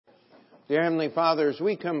Dear Heavenly Father, as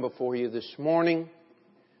we come before you this morning,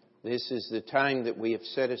 this is the time that we have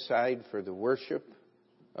set aside for the worship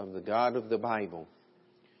of the God of the Bible.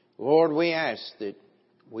 Lord, we ask that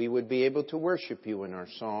we would be able to worship you in our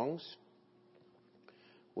songs.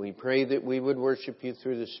 We pray that we would worship you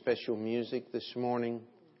through the special music this morning.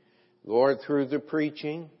 Lord, through the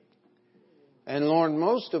preaching. And Lord,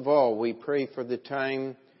 most of all, we pray for the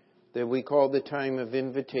time that we call the time of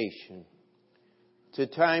invitation.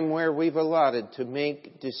 It's a time where we've allotted to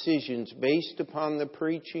make decisions based upon the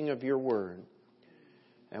preaching of your word.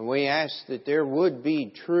 And we ask that there would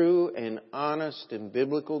be true and honest and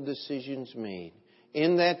biblical decisions made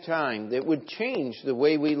in that time that would change the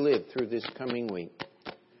way we live through this coming week.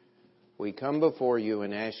 We come before you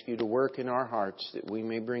and ask you to work in our hearts that we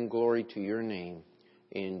may bring glory to your name.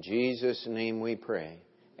 In Jesus' name we pray.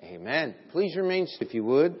 Amen. Please remain, if you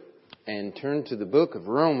would, and turn to the book of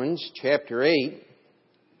Romans, chapter 8.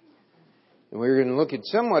 And we're going to look at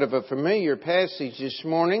somewhat of a familiar passage this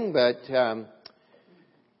morning, but I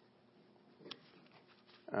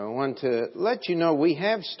want to let you know we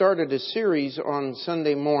have started a series on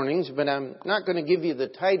Sunday mornings, but I'm not going to give you the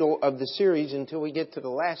title of the series until we get to the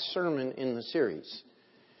last sermon in the series.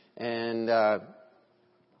 And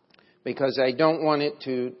because I don't want it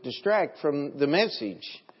to distract from the message.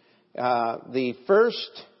 The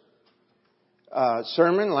first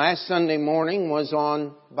sermon last Sunday morning was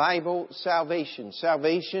on Bible salvation.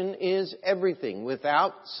 Salvation is everything.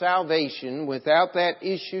 Without salvation, without that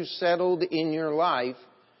issue settled in your life,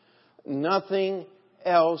 nothing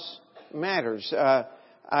else matters.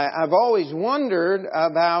 I've always wondered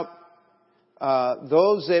about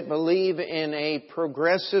those that believe in a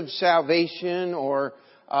progressive salvation or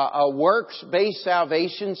a works-based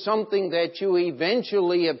salvation, something that you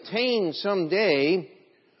eventually obtain someday.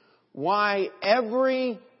 Why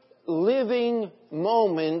every living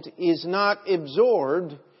moment is not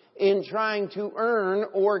absorbed in trying to earn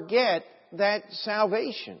or get that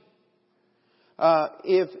salvation.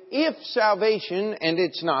 If salvation, and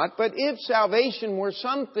it's not, but if salvation were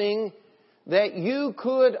something that you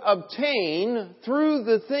could obtain through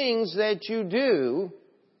the things that you do,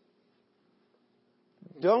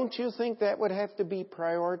 don't you think that would have to be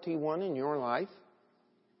priority one in your life?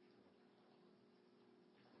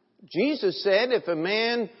 Jesus said if a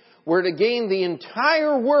man were to gain the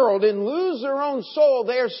entire world and lose their own soul,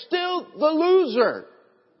 they're still the loser.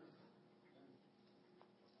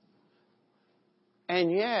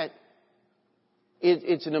 And yet,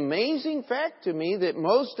 it's an amazing fact to me that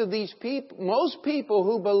most people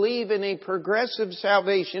who believe in a progressive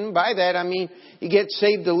salvation, by that I mean you get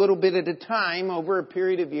saved a little bit at a time over a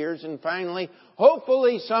period of years, and finally,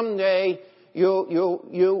 hopefully someday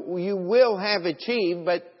you will have achieved,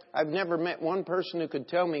 but I've never met one person who could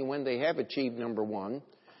tell me when they have achieved number one.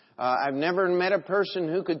 I've never met a person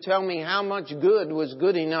who could tell me how much good was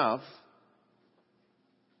good enough.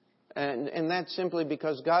 And that's simply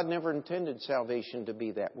because God never intended salvation to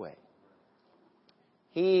be that way.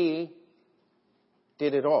 He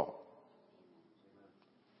did it all.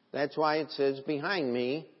 That's why it says behind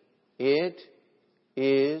me, it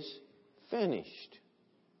is finished.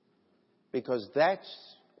 Because that's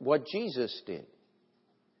what Jesus did.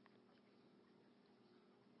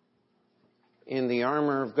 In the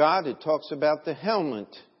armor of God, it talks about the helmet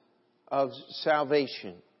of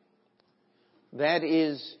salvation. That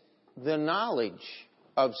is the knowledge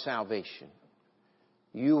of salvation.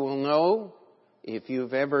 You will know if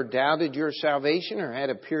you've ever doubted your salvation or had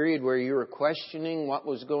a period where you were questioning what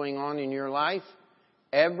was going on in your life.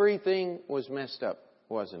 Everything was messed up,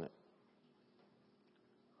 wasn't it?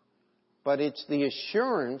 But it's the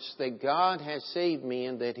assurance that God has saved me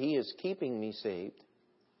and that He is keeping me saved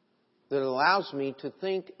that allows me to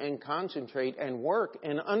think and concentrate and work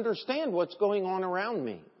and understand what's going on around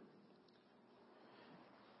me.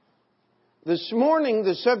 This morning,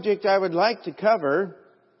 the subject I would like to cover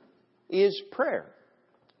is prayer.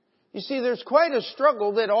 You see, there's quite a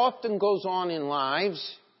struggle that often goes on in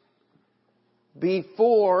lives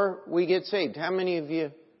before we get saved. How many of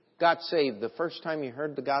you got saved the first time you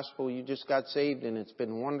heard the gospel? You just got saved and it's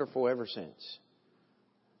been wonderful ever since.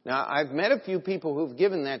 Now, I've met a few people who've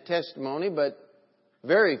given that testimony, but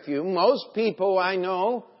very few. Most people I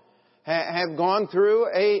know have gone through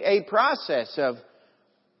a process of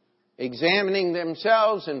examining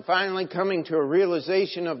themselves and finally coming to a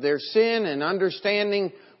realization of their sin and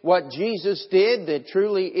understanding what Jesus did, that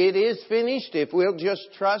truly it is finished if we'll just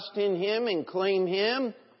trust in Him and claim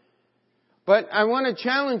Him. But I want to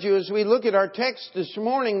challenge you as we look at our text this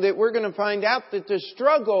morning that we're going to find out that the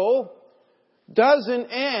struggle doesn't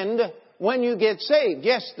end when you get saved.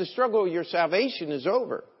 Yes, the struggle of your salvation is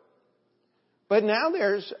over. But now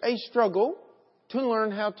there's a struggle to learn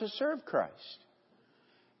how to serve Christ.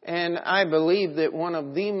 And I believe that one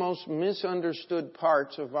of the most misunderstood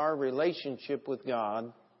parts of our relationship with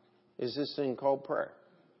God is this thing called prayer.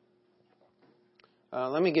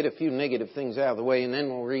 Let me get a few negative things out of the way and then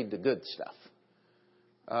we'll read the good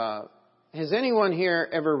stuff. Has anyone here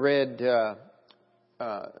ever read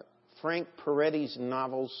Frank Peretti's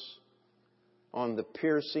novels on the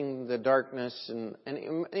piercing the darkness? And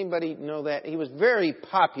anybody know that? He was very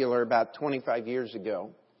popular about 25 years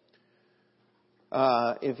ago.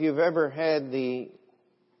 If you've ever had the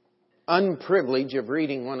unprivilege of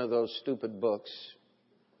reading one of those stupid books,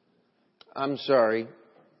 I'm sorry.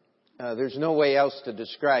 There's no way else to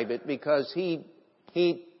describe it, because he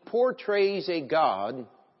portrays a God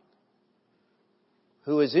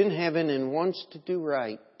who is in heaven and wants to do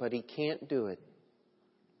right, but he can't do it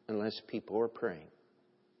unless people are praying.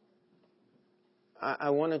 I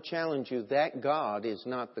want to challenge you, that God is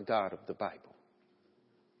not the God of the Bible.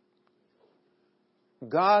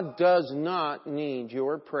 God does not need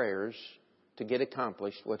your prayers to get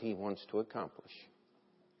accomplished what he wants to accomplish.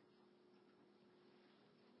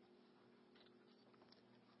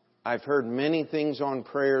 I've heard many things on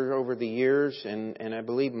prayer over the years, and I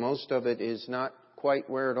believe most of it is not quite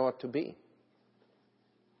where it ought to be.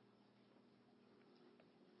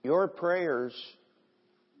 Your prayers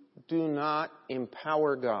do not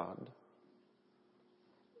empower God.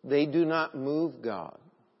 They do not move God.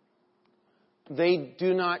 They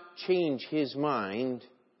do not change his mind.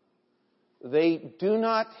 They do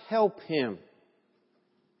not help him.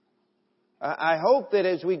 I hope that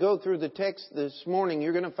as we go through the text this morning,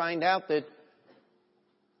 you're going to find out that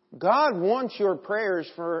God wants your prayers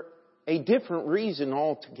for a different reason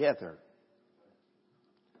altogether.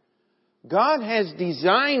 God has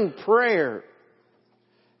designed prayer.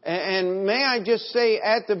 And may I just say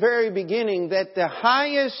at the very beginning that the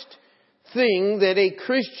highest thing that a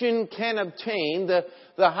Christian can obtain, the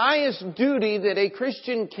highest duty that a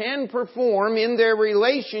Christian can perform in their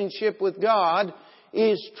relationship with God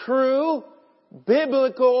is true,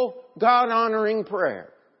 biblical, God-honoring prayer.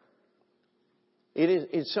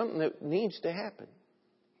 It's something that needs to happen.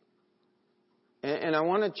 And I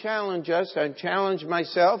want to challenge us. I challenge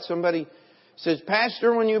myself. Somebody says,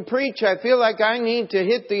 Pastor, when you preach, I feel like I need to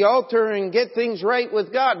hit the altar and get things right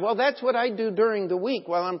with God. Well, that's what I do during the week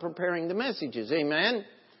while I'm preparing the messages. Amen?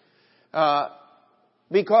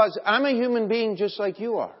 Because I'm a human being just like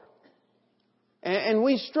you are. And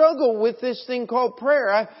we struggle with this thing called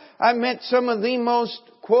prayer. I met some of the most,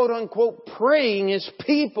 quote-unquote, prayingest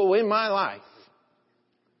people in my life.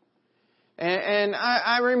 And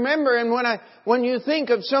I remember, and when you think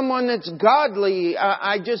of someone that's godly,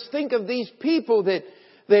 I just think of these people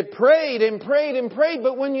that prayed and prayed and prayed.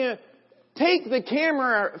 But when you take the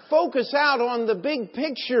camera, focus out on the big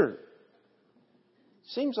picture, it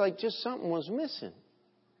seems like just something was missing.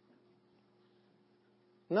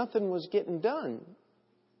 Nothing was getting done.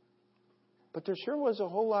 But there sure was a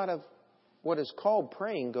whole lot of what is called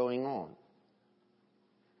praying going on.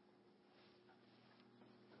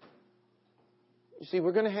 You see,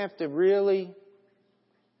 we're going to have to really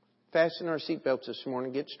fasten our seatbelts this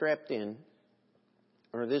morning, get strapped in,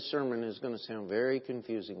 or this sermon is going to sound very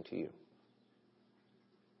confusing to you.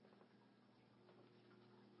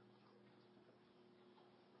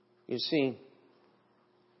 You see,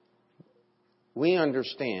 we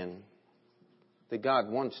understand that God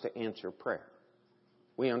wants to answer prayer.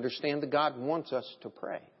 We understand that God wants us to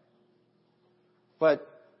pray. But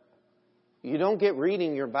you don't get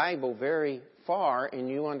reading your Bible very far and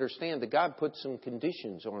you understand that God puts some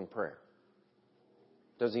conditions on prayer.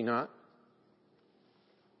 Does He not?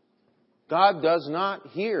 God does not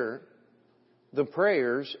hear the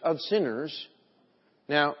prayers of sinners.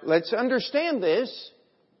 Now, let's understand this.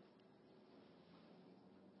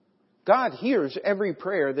 God hears every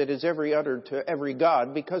prayer that is ever uttered to every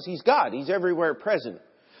God because He's God. He's everywhere present.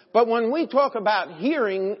 But when we talk about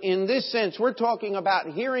hearing in this sense, we're talking about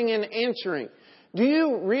hearing and answering. Do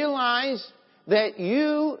you realize that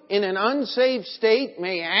you, in an unsaved state,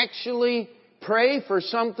 may actually pray for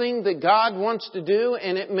something that God wants to do,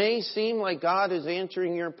 and it may seem like God is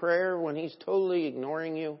answering your prayer when He's totally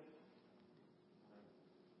ignoring you?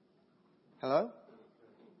 Hello?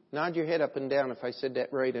 Nod your head up and down if I said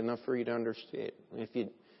that right enough for you to understand.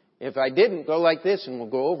 If I didn't, go like this and we'll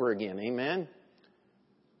go over again. Amen?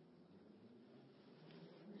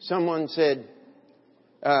 Someone said,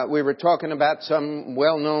 we were talking about some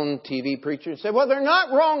well-known TV preacher and said, well, they're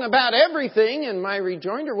not wrong about everything. And my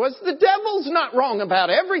rejoinder was, the devil's not wrong about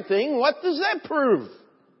everything. What does that prove?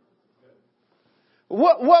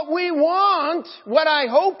 What we want, what I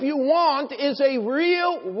hope you want, is a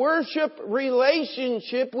real worship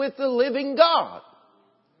relationship with the living God.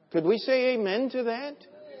 Could we say amen to that?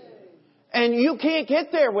 And you can't get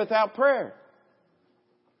there without prayer.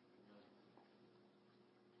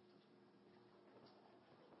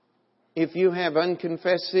 If you have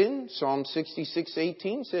unconfessed sin, Psalm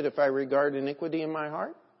 66:18 said, if I regard iniquity in my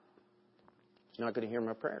heart, He's not going to hear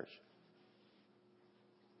my prayers.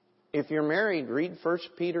 If you're married, read 1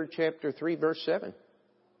 Peter chapter 3, verse 7.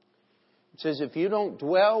 It says, if you don't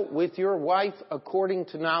dwell with your wife according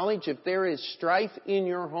to knowledge, if there is strife in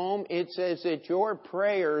your home, it says that your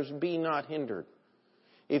prayers be not hindered.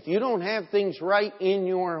 If you don't have things right in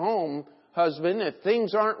your home, husband, if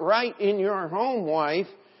things aren't right in your home, wife,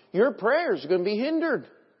 your prayers are going to be hindered.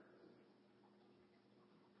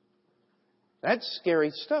 That's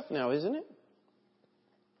scary stuff now, isn't it?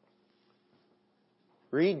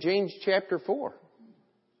 Read James chapter 4.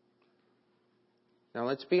 Now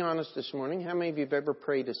let's be honest this morning. How many of you have ever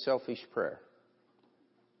prayed a selfish prayer?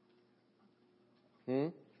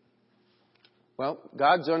 Well,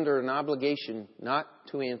 God's under an obligation not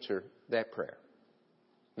to answer that prayer.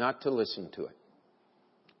 Not to listen to it.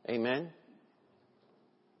 Amen?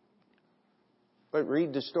 But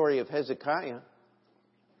read the story of Hezekiah.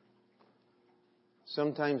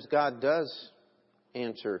 Sometimes God does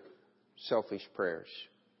answer selfish prayers,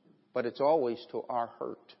 but it's always to our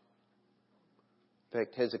hurt. In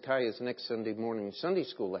fact, Hezekiah is next Sunday morning Sunday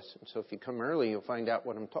school lesson. So if you come early, you'll find out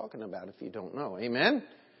what I'm talking about if you don't know. Amen?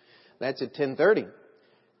 That's at 10:30.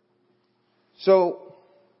 So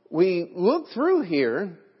we look through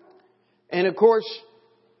here, and of course,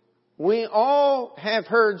 we all have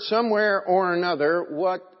heard somewhere or another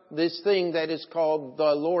what this thing that is called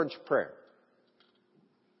the Lord's Prayer.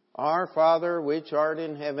 Our Father which art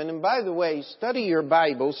in heaven. And by the way, study your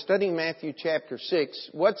Bible, study Matthew chapter 6.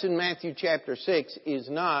 What's in Matthew chapter 6 is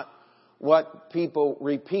not what people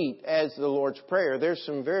repeat as the Lord's Prayer. There's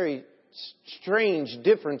some very strange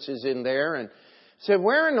differences in there. And said,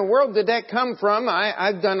 where in the world did that come from?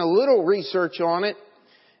 I've done a little research on it.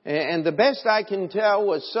 And the best I can tell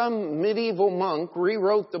was some medieval monk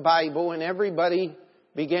rewrote the Bible and everybody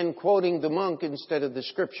began quoting the monk instead of the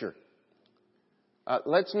Scripture.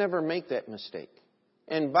 Let's never make that mistake.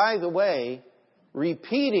 And by the way,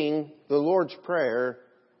 repeating the Lord's Prayer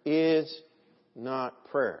is not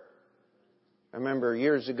prayer. I remember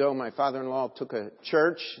years ago my father-in-law took a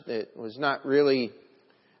church that was not really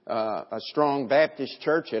a strong Baptist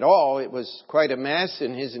church at all. It was quite a mess,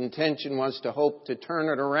 and his intention was to hope to turn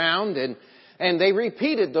it around. And they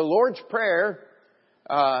repeated the Lord's Prayer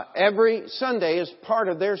every Sunday as part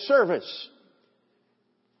of their service.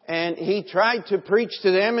 And he tried to preach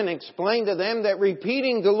to them and explain to them that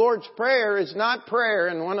repeating the Lord's Prayer is not prayer.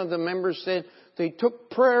 And one of the members said, they took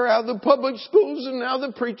prayer out of the public schools and now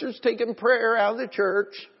the preacher's taking prayer out of the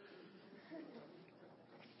church.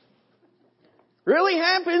 Really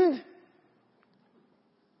happened?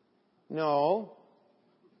 No.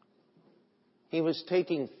 He was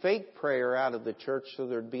taking fake prayer out of the church so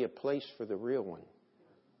there'd be a place for the real one.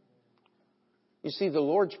 You see, the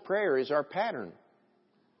Lord's Prayer is our pattern.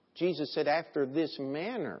 Jesus said, after this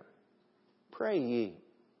manner, pray ye.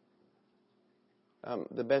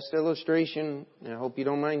 The best illustration, and I hope you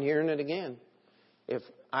don't mind hearing it again. If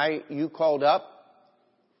you called up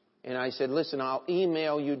and I said, listen, I'll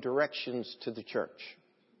email you directions to the church.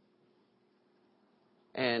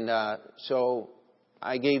 And so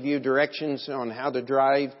I gave you directions on how to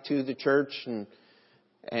drive to the church.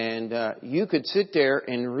 And you could sit there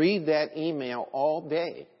and read that email all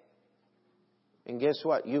day. And guess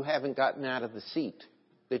what? You haven't gotten out of the seat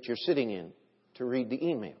that you're sitting in to read the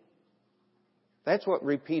email. That's what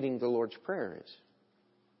repeating the Lord's Prayer is.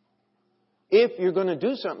 If you're going to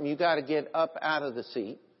do something, you got to get up out of the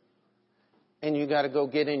seat. And you got to go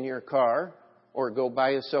get in your car or go buy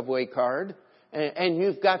a subway card. And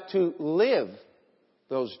you've got to live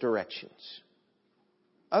those directions.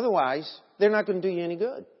 Otherwise, they're not going to do you any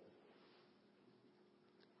good.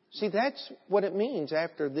 See, that's what it means.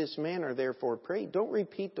 After this manner, therefore, pray. Don't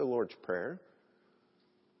repeat the Lord's Prayer.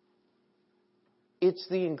 It's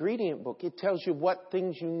the ingredient book. It tells you what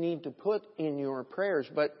things you need to put in your prayers.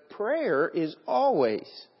 But prayer is always,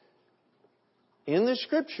 in the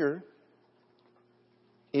Scripture,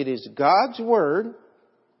 it is God's Word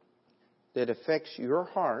that affects your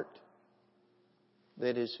heart,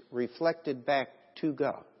 that is reflected back to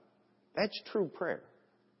God. That's true prayer.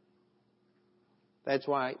 That's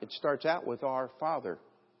why it starts out with our Father,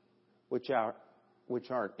 which art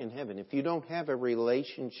in heaven. If you don't have a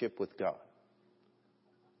relationship with God,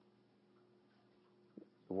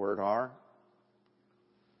 the word "our"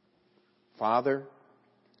 Father,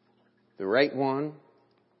 the right one.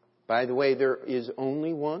 By the way, there is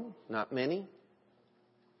only one, not many.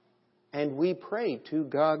 And we pray to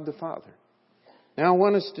God the Father. Now I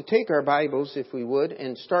want us to take our Bibles, if we would,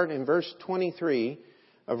 and start in verse 23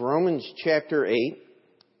 of Romans chapter 8.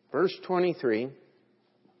 Verse 23.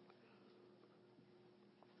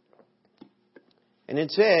 And it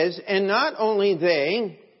says, and not only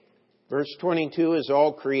they, verse 22 is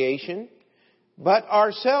all creation, but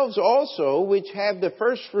ourselves also, which have the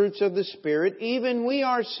first fruits of the Spirit, even we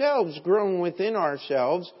ourselves groan within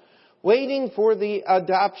ourselves, waiting for the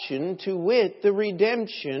adoption, to wit, the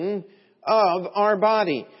redemption of our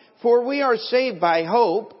body. For we are saved by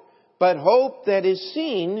hope, but hope that is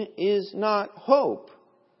seen is not hope.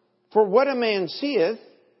 For what a man seeth,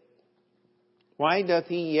 why doth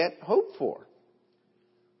he yet hope for?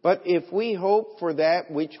 But if we hope for that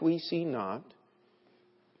which we see not,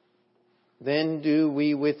 then do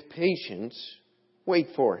we with patience wait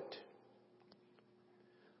for it.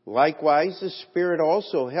 Likewise, the Spirit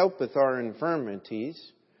also helpeth our infirmities,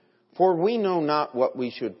 for we know not what we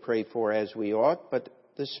should pray for as we ought, but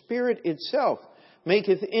the Spirit itself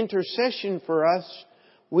maketh intercession for us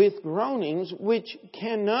with groanings which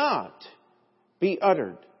cannot be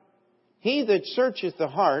uttered. He that searcheth the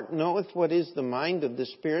heart knoweth what is the mind of the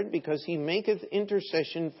Spirit, because he maketh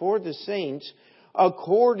intercession for the saints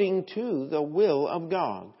according to the will of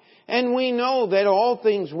God. And we know that all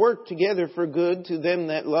things work together for good to them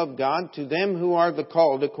that love God, to them who are the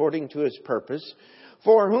called according to His purpose.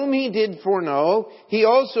 For whom He did foreknow, He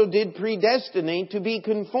also did predestinate to be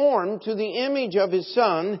conformed to the image of His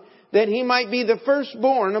Son, that He might be the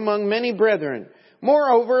firstborn among many brethren.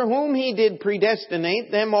 Moreover, whom He did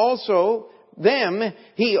predestinate, them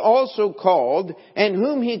He also called, and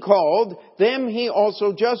whom He called, them He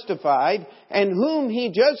also justified, and whom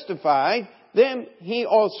He justified, them He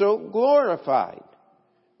also glorified.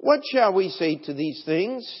 What shall we say to these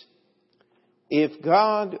things? If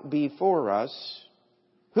God be for us,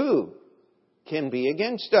 who can be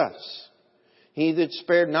against us? He that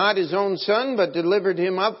spared not His own Son, but delivered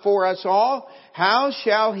Him up for us all, how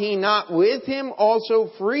shall He not with Him also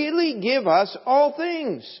freely give us all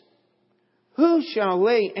things? Who shall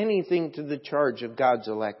lay anything to the charge of God's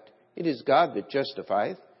elect? It is God that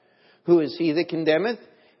justifieth. Who is he that condemneth?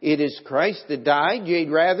 It is Christ that died, yea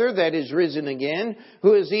rather, that is risen again,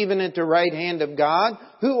 who is even at the right hand of God,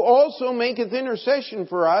 who also maketh intercession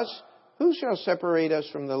for us. Who shall separate us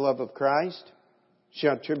from the love of Christ?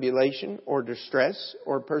 Shall tribulation, or distress,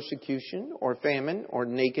 or persecution, or famine, or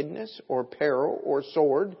nakedness, or peril, or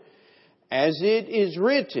sword? As it is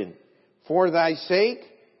written, for thy sake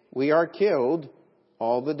we are killed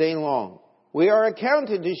all the day long. We are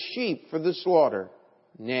accounted as sheep for the slaughter.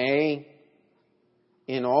 Nay,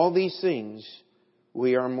 in all these things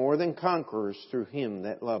we are more than conquerors through Him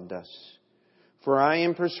that loved us. For I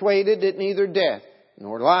am persuaded that neither death,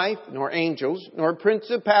 nor life, nor angels, nor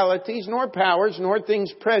principalities, nor powers, nor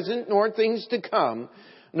things present, nor things to come,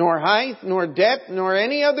 nor height, nor depth, nor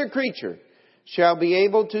any other creature shall be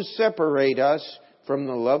able to separate us from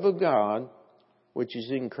the love of God, which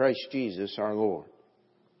is in Christ Jesus our Lord.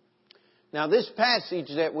 Now this passage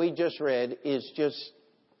that we just read is just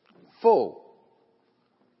full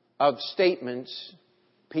of statements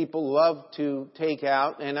people love to take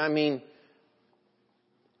out. And I mean,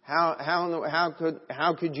 how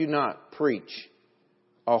could you not preach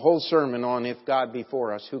a whole sermon on if God be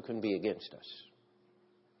for us, who can be against us?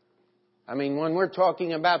 I mean, when we're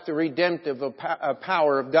talking about the redemptive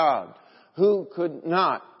power of God, who could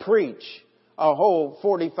not preach a whole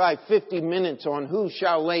 45, 50 minutes on who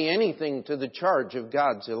shall lay anything to the charge of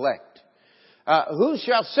God's elect? Who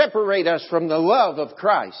shall separate us from the love of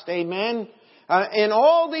Christ? Amen? In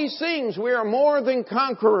all these things we are more than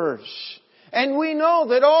conquerors. And we know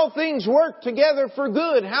that all things work together for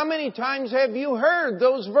good. How many times have you heard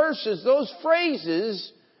those verses, those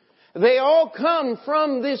phrases? They all come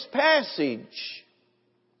from this passage.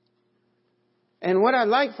 And what I'd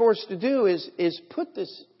like for us to do is put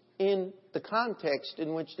this in the context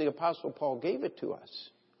in which the Apostle Paul gave it to us.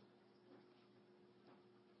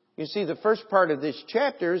 You see, the first part of this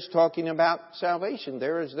chapter is talking about salvation.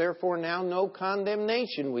 There is therefore now no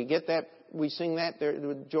condemnation. We get that, we sing that there,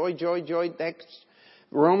 joy, joy, joy. That's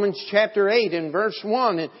Romans chapter 8 and verse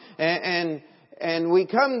 1. And we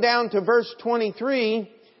come down to verse 23,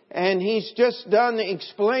 and he's just done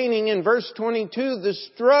explaining in verse 22 the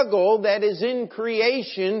struggle that is in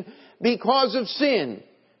creation because of sin.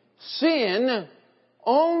 Sin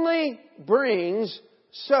only brings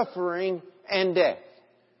suffering and death.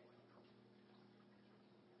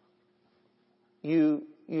 You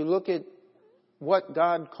look at what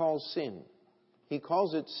God calls sin. He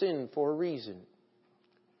calls it sin for a reason.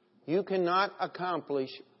 You cannot accomplish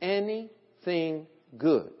anything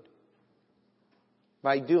good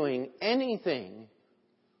by doing anything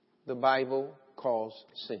the Bible calls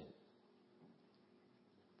sin.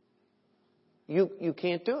 You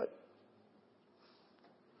can't do it.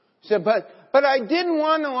 So, but I didn't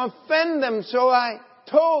want to offend them, so I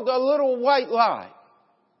told a little white lie.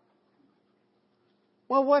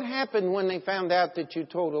 Well, what happened when they found out that you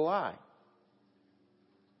told a lie?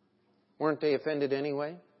 Weren't they offended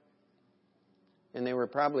anyway? And they were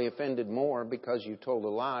probably offended more because you told a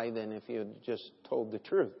lie than if you had just told the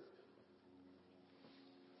truth.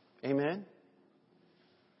 Amen?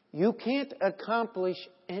 You can't accomplish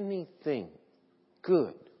anything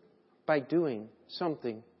good by doing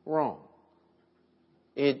something wrong.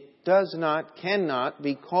 It cannot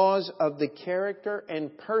because of the character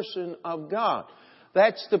and person of God.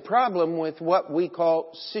 That's the problem with what we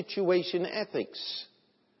call situation ethics,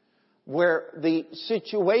 where the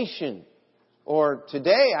situation, or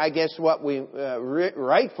today I guess what we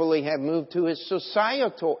rightfully have moved to is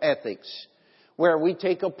societal ethics, where we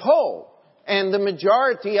take a poll and the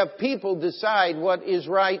majority of people decide what is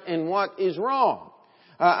right and what is wrong.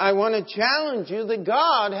 I want to challenge you that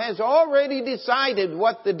God has already decided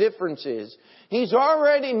what the difference is. He's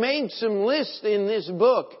already made some lists in this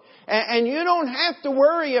book. And you don't have to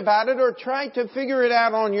worry about it or try to figure it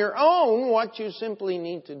out on your own. What you simply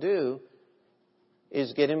need to do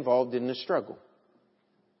is get involved in the struggle.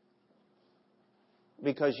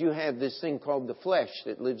 Because you have this thing called the flesh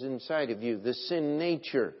that lives inside of you, the sin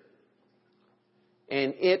nature.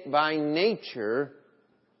 And it by nature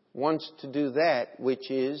wants to do that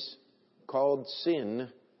which is called sin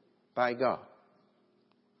by God.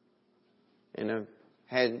 And I've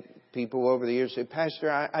had people over the years say, Pastor,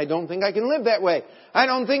 I don't think I can live that way. I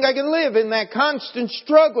don't think I can live in that constant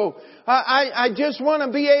struggle. I just want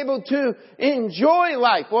to be able to enjoy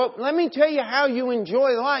life. Well, let me tell you how you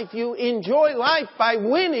enjoy life. You enjoy life by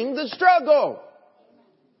winning the struggle.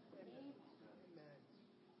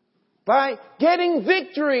 By getting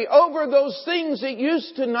victory over those things that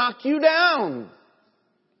used to knock you down.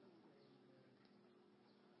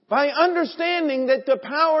 By understanding that the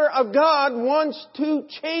power of God wants to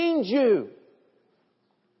change you.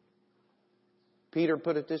 Peter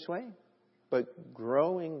put it this way, but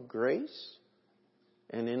grow in grace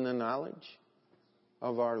and in the knowledge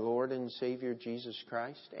of our Lord and Savior Jesus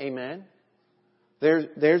Christ. Amen.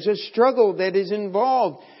 There's a struggle that is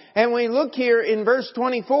involved. And we look here in verse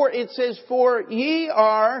 24, it says, for we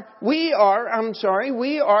are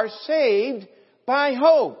saved by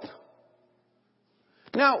hope.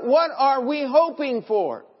 Now, what are we hoping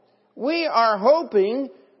for? We are hoping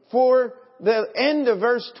for the end of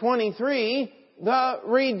verse 23, the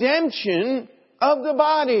redemption of the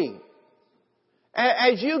body.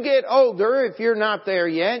 As you get older, if you're not there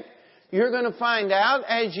yet, you're going to find out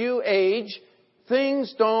as you age,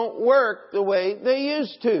 things don't work the way they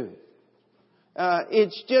used to.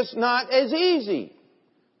 It's just not as easy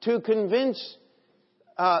to convince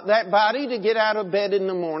that body to get out of bed in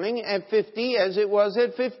the morning at 50 as it was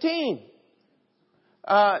at 15.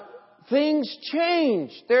 Things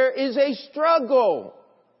change. There is a struggle.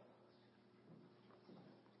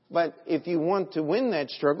 But if you want to win that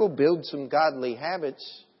struggle, build some godly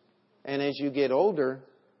habits. And as you get older,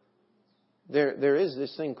 there is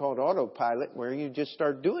this thing called autopilot where you just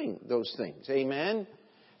start doing those things. Amen?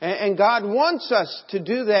 And God wants us to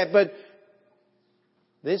do that, but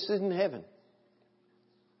this isn't heaven.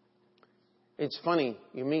 It's funny,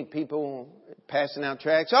 you meet people passing out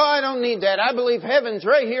tracts. Oh, I don't need that. I believe heaven's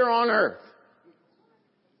right here on earth.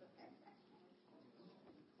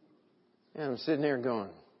 And I'm sitting there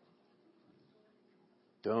going,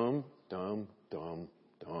 dumb.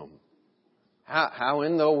 How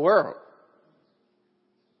in the world?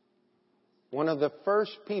 One of the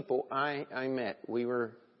first people I met,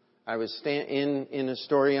 I was in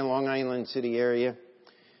Astoria, Long Island City area.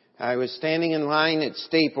 I was standing in line at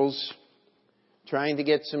Staples trying to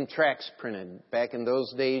get some tracts printed. Back in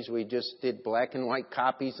those days, we just did black and white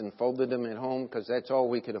copies and folded them at home because that's all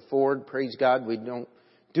we could afford. Praise God, we don't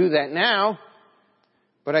do that now.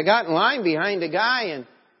 But I got in line behind a guy and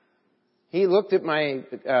he looked at my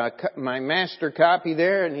master copy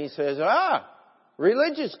there and he says,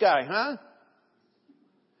 religious guy, huh?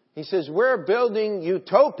 He says, we're building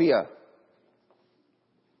Utopia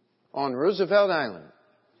on Roosevelt Island.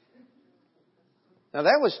 Now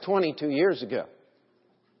that was 22 years ago.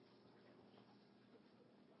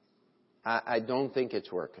 I don't think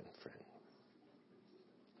it's working, friend.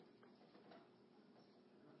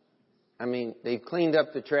 I mean, they've cleaned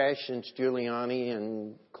up the trash since Giuliani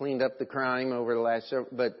and cleaned up the crime over the last several,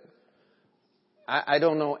 but I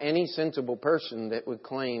don't know any sensible person that would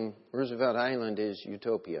claim Roosevelt Island is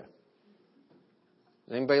utopia.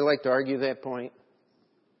 Does anybody like to argue that point?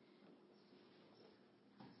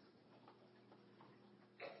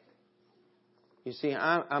 You see,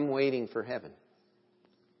 I'm waiting for heaven.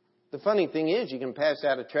 The funny thing is, you can pass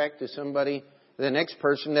out a tract to somebody, the next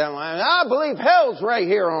person down the line, I believe hell's right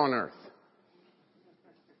here on earth.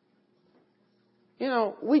 You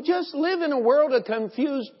know, we just live in a world of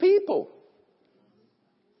confused people.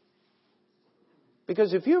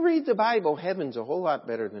 Because if you read the Bible, heaven's a whole lot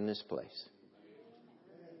better than this place.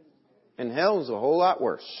 And hell's a whole lot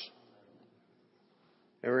worse.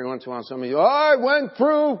 Every once in a while somebody, I went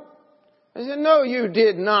through. I said, no, you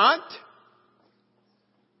did not.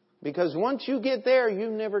 Because once you get there,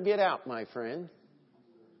 you never get out, my friend.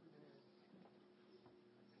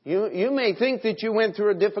 You may think that you went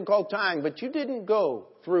through a difficult time, but you didn't go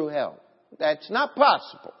through hell. That's not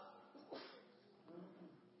possible.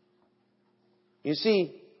 You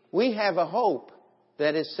see, we have a hope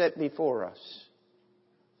that is set before us.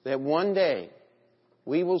 That one day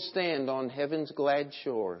we will stand on heaven's glad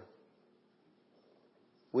shore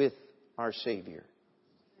with our Savior,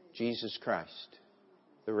 Jesus Christ,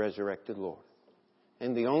 the resurrected Lord.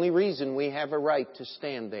 And the only reason we have a right to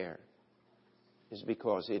stand there is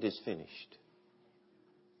because it is finished.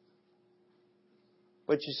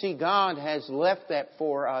 But you see, God has left that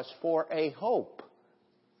for us for a hope.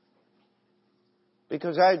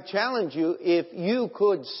 Because I challenge you, if you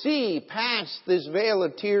could see past this veil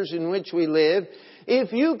of tears in which we live,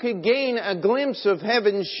 if you could gain a glimpse of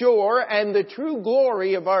heaven's shore and the true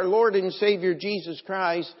glory of our Lord and Savior Jesus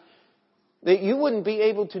Christ, that you wouldn't be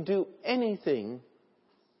able to do anything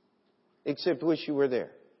except wish you were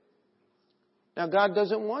there. Now, God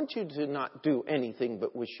doesn't want you to not do anything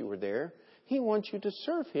but wish you were there. He wants you to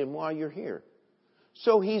serve Him while you're here.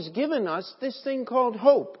 So He's given us this thing called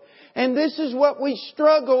hope. And this is what we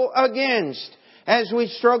struggle against. As we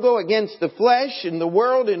struggle against the flesh and the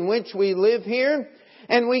world in which we live here.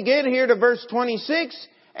 And we get here to verse 26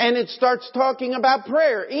 and it starts talking about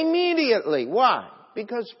prayer immediately. Why?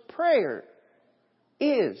 Because prayer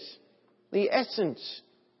is the essence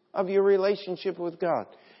of your relationship with God.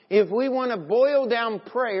 If we want to boil down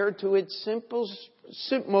prayer to its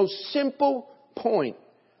most simple point,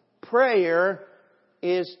 prayer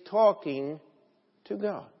is talking to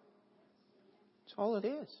God. That's all it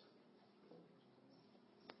is.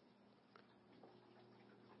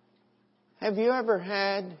 Have you ever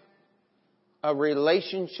had a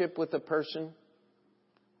relationship with a person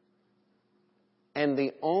and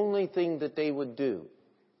the only thing that they would do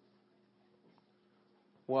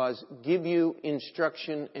was give you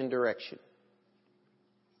instruction and direction?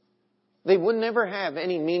 They would never have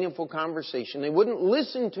any meaningful conversation. They wouldn't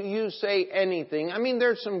listen to you say anything. I mean,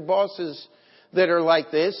 there's some bosses that are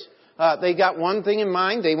like this. They got one thing in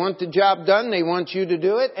mind. They want the job done. They want you to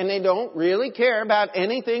do it. And they don't really care about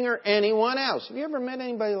anything or anyone else. Have you ever met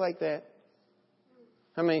anybody like that?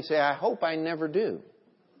 How many say, I hope I never do?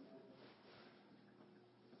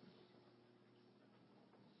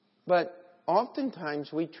 But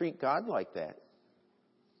oftentimes we treat God like that.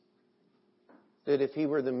 That if He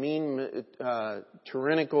were the mean,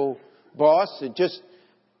 tyrannical boss that just,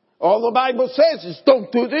 all the Bible says is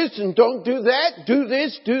don't do this and don't do that, do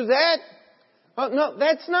this, do that. Oh, no,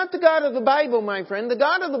 that's not the God of the Bible, my friend. The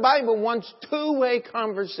God of the Bible wants two-way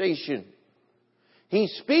conversation. He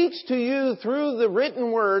speaks to you through the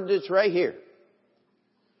written word that's right here.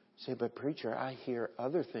 You say, but preacher, I hear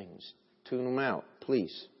other things. Tune them out,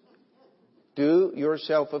 please. Do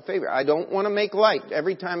yourself a favor. I don't want to make light.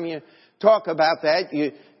 Every time you talk about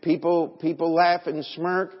that, people laugh and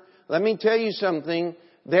smirk. Let me tell you something.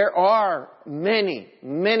 There are many,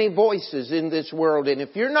 many voices in this world. And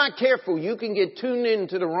if you're not careful, you can get tuned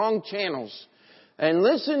into the wrong channels and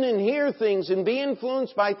listen and hear things and be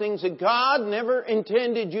influenced by things that God never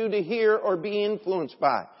intended you to hear or be influenced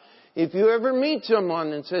by. If you ever meet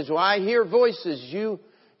someone and says, well, I hear voices, you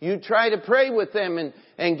try to pray with them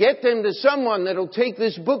and get them to someone that'll take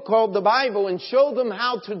this book called the Bible and show them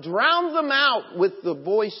how to drown them out with the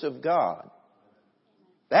voice of God.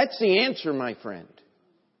 That's the answer, my friend.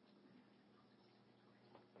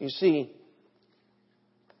 You see,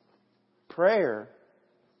 prayer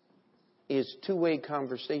is two-way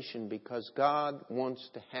conversation because God wants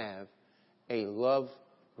to have a love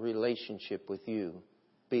relationship with you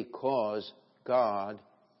because God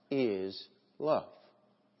is love.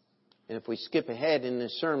 And if we skip ahead in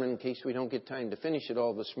this sermon, in case we don't get time to finish it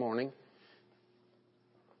all this morning,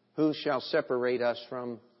 who shall separate us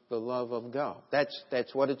from the love of God.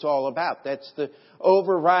 That's what it's all about. That's the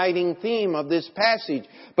overriding theme of this passage.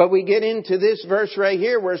 But we get into this verse right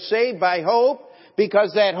here. We're saved by hope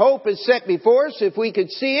because that hope is set before us. If we could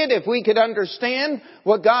see it, if we could understand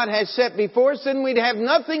what God has set before us, then we'd have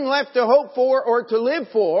nothing left to hope for or to live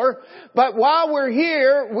for. But while we're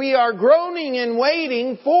here, we are groaning and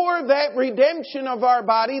waiting for that redemption of our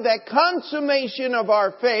body, that consummation of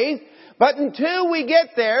our faith. But until we get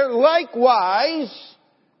there, likewise,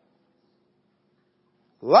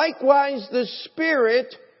 the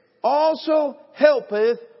Spirit also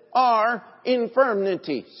helpeth our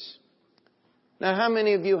infirmities. Now, how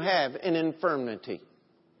many of you have an infirmity?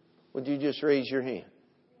 Would you just raise your hand?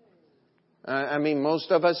 I mean,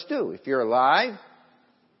 most of us do. If you're alive,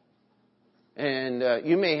 and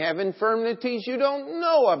you may have infirmities you don't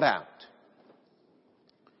know about.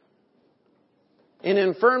 An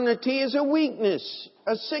infirmity is a weakness,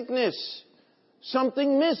 a sickness,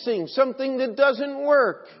 something missing, something that doesn't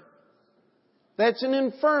work. That's an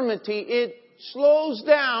infirmity. It slows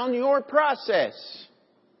down your process.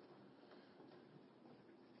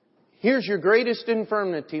 Here's your greatest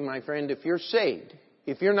infirmity, my friend, if you're saved.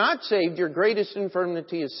 If you're not saved, your greatest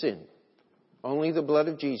infirmity is sin. Only the blood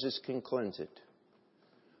of Jesus can cleanse it.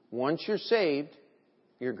 Once you're saved,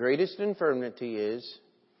 your greatest infirmity is,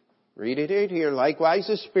 read it here, likewise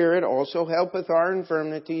the Spirit also helpeth our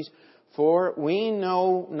infirmities, for we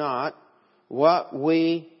know not what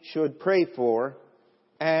we should pray for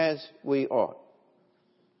as we ought.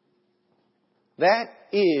 That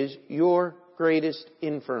is your greatest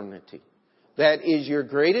infirmity. That is your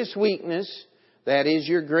greatest weakness. That is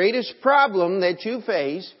your greatest problem that you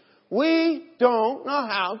face. We don't know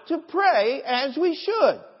how to pray as we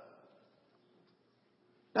should.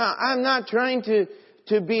 Now, I'm not trying to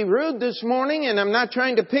be rude this morning, and I'm not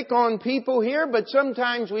trying to pick on people here, but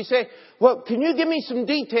sometimes we say, well, can you give me some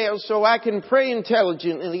details so I can pray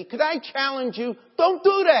intelligently? Could I challenge you? Don't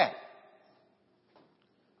do that.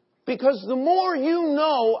 Because the more you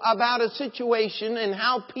know about a situation and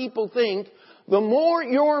how people think, the more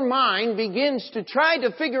your mind begins to try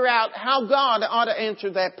to figure out how God ought to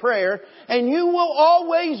answer that prayer, and you will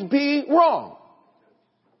always be wrong.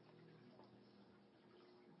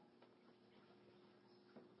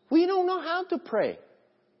 We don't know how to pray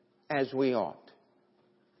as we ought.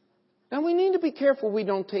 Now we need to be careful we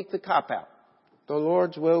don't take the cop out. The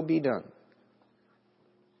Lord's will be done.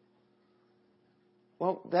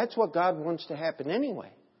 Well, that's what God wants to happen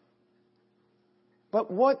anyway. But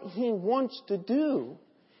what He wants to do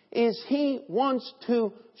is He wants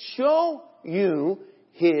to show you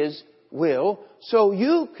His will so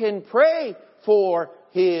you can pray for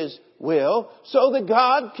His will so that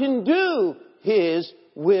God can do His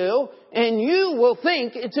will, and you will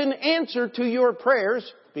think it's an answer to your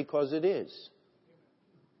prayers because it is.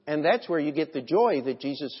 And that's where you get the joy that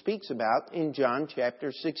Jesus speaks about in John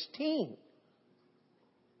chapter 16.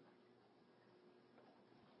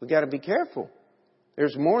 We've got to be careful.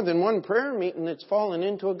 There's more than one prayer meeting that's fallen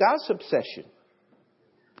into a gossip session.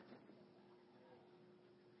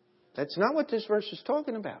 That's not what this verse is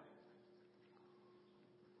talking about.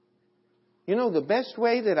 You know, the best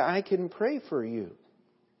way that I can pray for you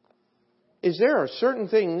is there are certain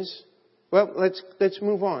things. Well, let's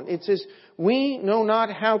move on. It says, we know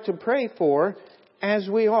not how to pray for as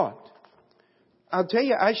we ought. I'll tell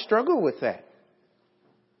you, I struggle with that.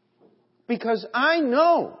 Because I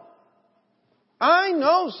know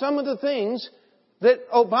some of the things that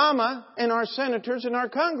Obama and our senators and our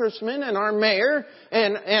congressmen and our mayor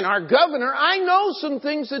and our governor, I know some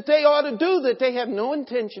things that they ought to do that they have no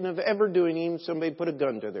intention of ever doing, even if somebody put a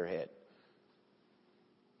gun to their head.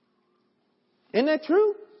 Isn't that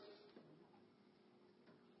true?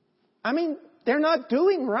 I mean, they're not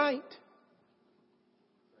doing right.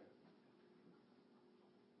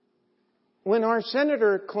 When our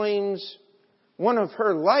senator claims one of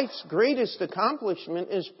her life's greatest accomplishment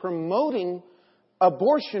is promoting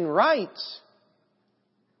abortion rights.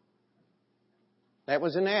 That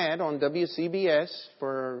was an ad on WCBS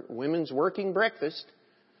for Women's Working Breakfast.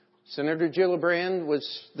 Senator Gillibrand was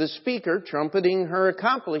the speaker trumpeting her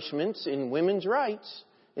accomplishments in women's rights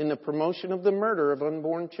in the promotion of the murder of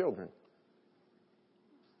unborn children.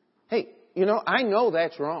 Hey, you know, I know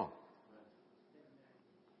that's wrong.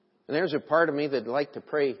 And there's a part of me that'd like to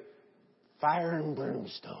pray fire and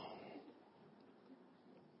brimstone.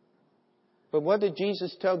 But what did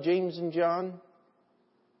Jesus tell James and John?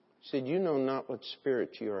 He said, you know not what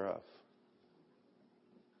spirit you are of.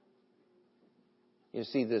 You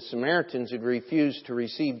see, the Samaritans had refused to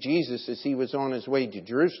receive Jesus as He was on His way to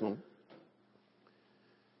Jerusalem.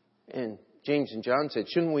 And James and John said,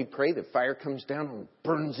 shouldn't we pray that fire comes down and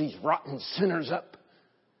burns these rotten sinners up?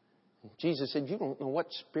 And Jesus said, you don't know what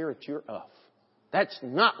spirit you're of. That's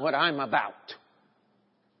not what I'm about.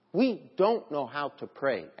 We don't know how to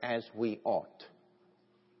pray as we ought.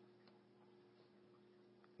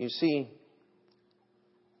 You see,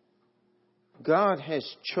 God has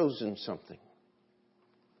chosen something.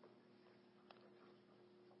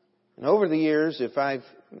 And over the years, if I've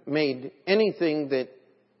made anything that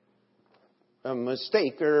a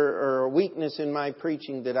mistake or a weakness in my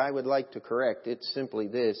preaching that I would like to correct, it's simply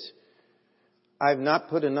this. I've not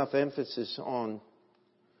put enough emphasis on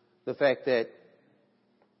the fact that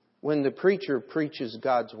when the preacher preaches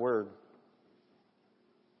God's Word,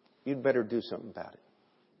 you'd better do something about it.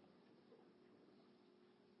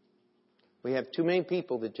 We have too many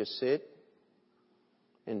people that just sit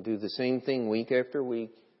and do the same thing week after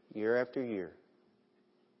week, year after year.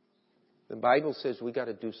 The Bible says we got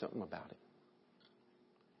to do something about it.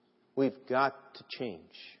 We've got to change.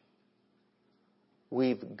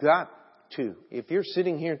 We've got to. If you're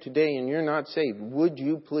sitting here today and you're not saved, would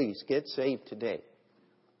you please get saved today?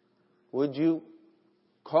 Would you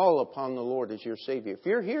call upon the Lord as your Savior? If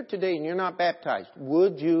you're here today and you're not baptized,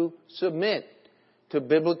 would you submit to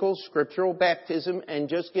biblical, scriptural baptism and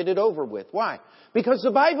just get it over with? Why? Because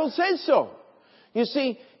the Bible says so. You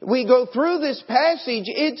see, we go through this passage,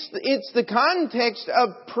 it's the context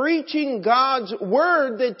of preaching God's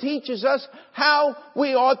Word that teaches us how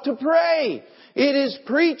we ought to pray. It is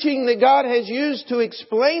preaching that God has used to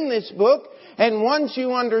explain this book. And once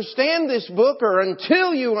you understand this book, or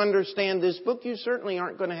until you understand this book, you certainly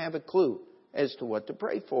aren't going to have a clue as to what to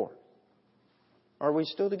pray for. Are we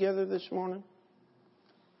still together this morning?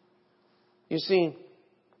 You see,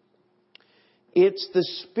 it's the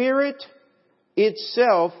Spirit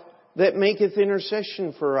itself that maketh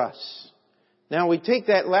intercession for us. Now we take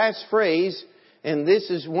that last phrase, and this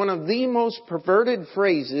is one of the most perverted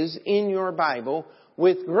phrases in your Bible,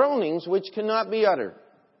 with groanings which cannot be uttered.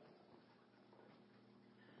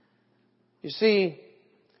 You see,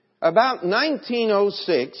 about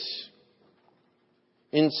 1906,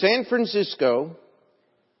 in San Francisco,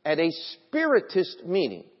 at a Spiritist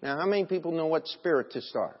meeting. Now, how many people know what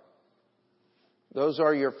Spiritists are? Those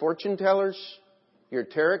are your fortune tellers, your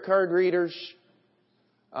tarot card readers.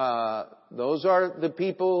 Those are the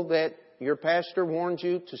people that your pastor warns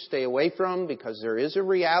you to stay away from, because there is a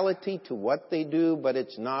reality to what they do, but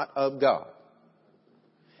it's not of God.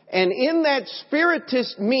 And in that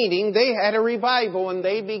Spiritist meeting, they had a revival, and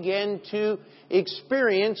they began to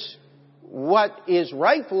experience what is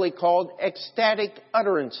rightfully called ecstatic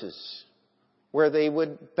utterances, where they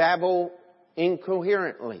would babble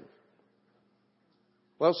incoherently.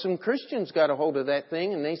 Well, some Christians got a hold of that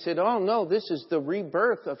thing, and they said, oh no, this is the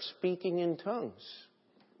rebirth of speaking in tongues.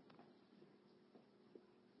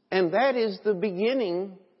 And that is the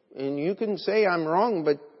beginning, and you can say I'm wrong,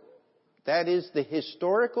 but that is the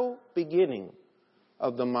historical beginning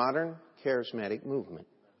of the modern charismatic movement.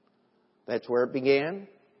 That's where it began.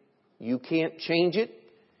 You can't change it.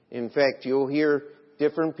 In fact, you'll hear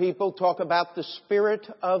different people talk about the spirit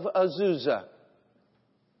of Azusa.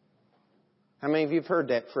 How many of you have heard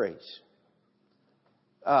that phrase?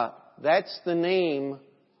 That's the name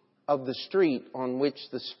of the street on which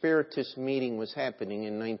the Spiritist meeting was happening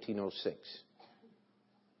in 1906.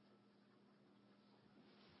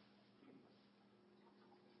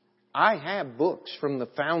 I have books from the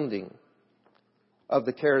founding of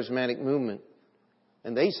the charismatic movement,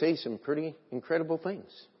 and they say some pretty incredible things.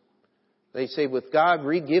 They say, with God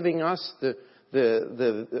re-giving us the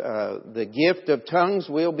gift of tongues,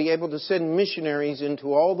 we'll be able to send missionaries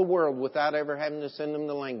into all the world without ever having to send them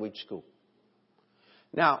to language school.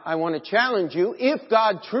 Now, I want to challenge you, if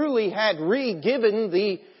God truly had re-given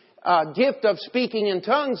the gift of speaking in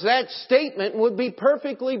tongues, that statement would be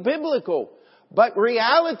perfectly biblical. But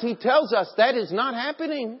reality tells us that is not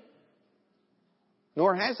happening.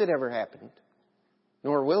 Nor has it ever happened.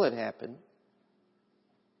 Nor will it happen.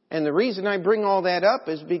 And the reason I bring all that up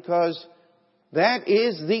is because that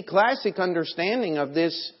is the classic understanding of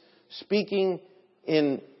this speaking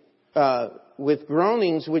in with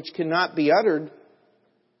groanings which cannot be uttered.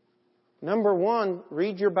 Number one,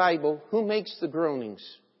 read your Bible. Who makes the groanings?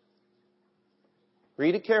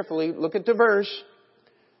 Read it carefully. Look at the verse.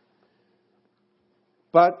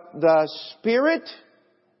 But the Spirit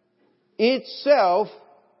itself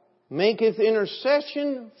maketh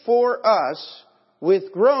intercession for us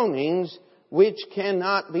with groanings which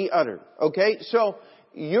cannot be uttered. Okay? So,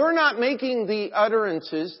 you're not making the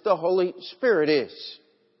utterances, the Holy Spirit is.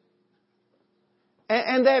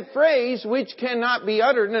 And that phrase, which cannot be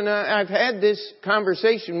uttered, and I've had this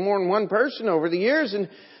conversation more than one person over the years, and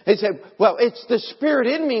they said, well, it's the Spirit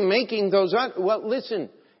in me making those Well, listen,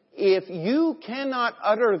 if you cannot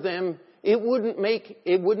utter them, it wouldn't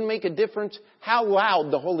make a difference how loud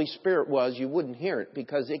the Holy Spirit was. You wouldn't hear it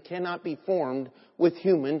because it cannot be formed with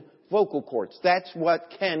human vocal cords. That's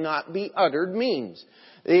what cannot be uttered means.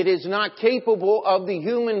 It is not capable of the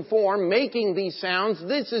human form making these sounds.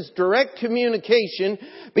 This is direct communication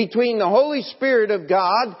between the Holy Spirit of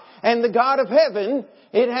God and the God of heaven.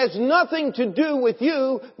 It has nothing to do with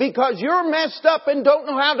you because you're messed up and don't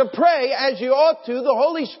know how to pray as you ought to. The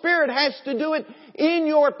Holy Spirit has to do it in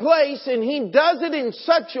your place, and He does it in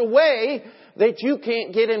such a way that you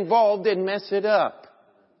can't get involved and mess it up.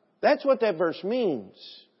 That's what that verse means.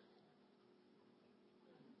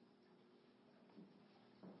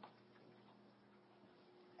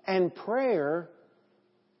 And prayer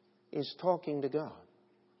is talking to God.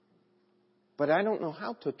 But I don't know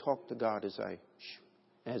how to talk to God as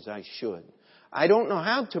I should. I don't know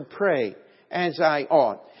how to pray as I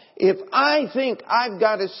ought. If I think I've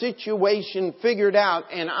got a situation figured out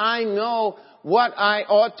and I know what I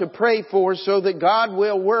ought to pray for so that God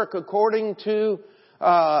will work according to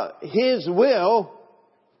His will,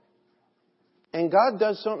 and God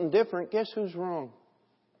does something different, guess who's wrong?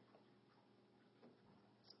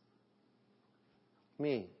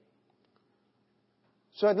 Me.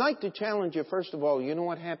 So I'd like to challenge you, first of all, you know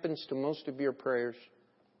what happens to most of your prayers?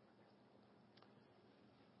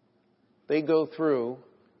 They go through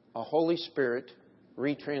a Holy Spirit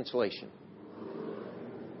retranslation.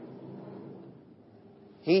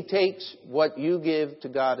 He takes what you give to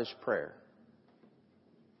God as prayer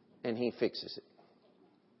and He fixes it.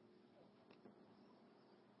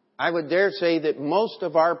 I would dare say that most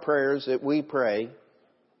of our prayers that we pray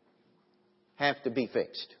have to be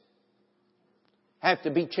fixed. Have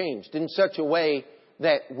to be changed in such a way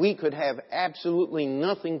that we could have absolutely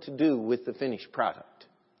nothing to do with the finished product.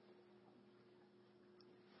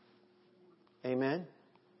 Amen?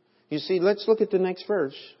 You see, let's look at the next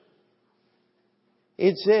verse.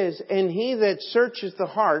 It says, and He that searcheth the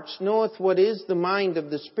hearts knoweth what is the mind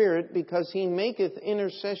of the Spirit, because He maketh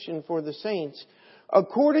intercession for the saints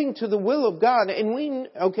according to the will of God. And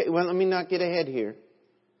let me not get ahead here.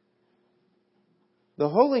 The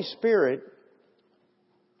Holy Spirit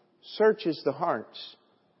searches the hearts.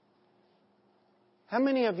 How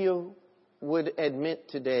many of you would admit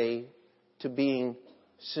today to being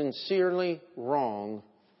sincerely wrong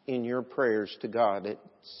in your prayers to God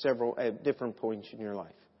at different points in your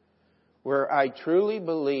life? Where I truly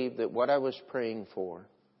believe that what I was praying for,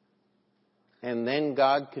 and then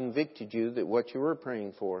God convicted you that what you were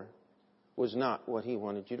praying for was not what He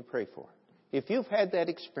wanted you to pray for. If you've had that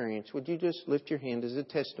experience, would you just lift your hand as a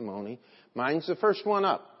testimony? Mine's the first one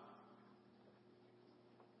up.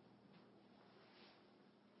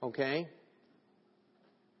 Okay?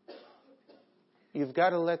 You've got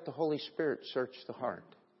to let the Holy Spirit search the heart.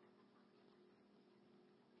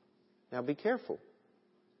 Now be careful.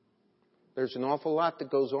 There's an awful lot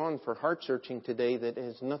that goes on for heart searching today that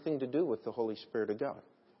has nothing to do with the Holy Spirit of God.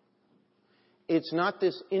 It's not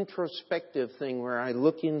this introspective thing where I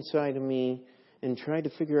look inside of me and try to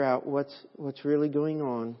figure out what's really going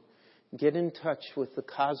on. Get in touch with the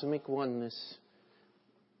cosmic oneness.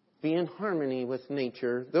 Be in harmony with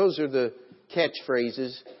nature. Those are the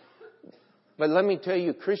catchphrases. But let me tell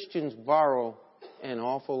you, Christians borrow an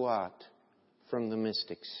awful lot from the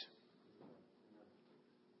mystics.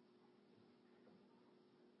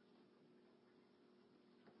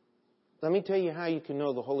 Let me tell you how you can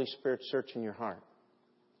know the Holy Spirit searching your heart.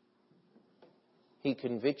 He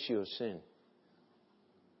convicts you of sin.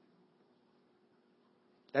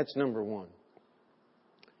 That's number one.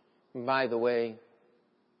 And by the way,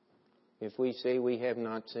 if we say we have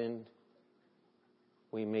not sinned,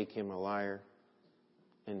 we make Him a liar,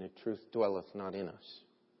 and the truth dwelleth not in us.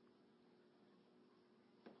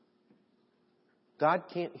 God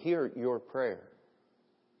can't hear your prayer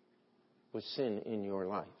with sin in your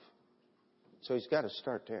life. So He's got to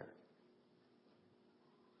start there.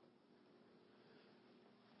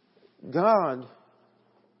 God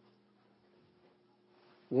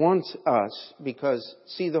wants us because,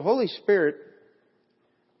 see, the Holy Spirit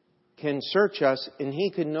can search us and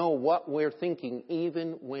He can know what we're thinking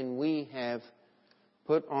even when we have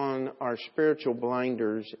put on our spiritual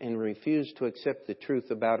blinders and refuse to accept the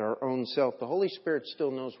truth about our own self. The Holy Spirit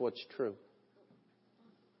still knows what's true.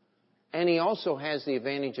 And He also has the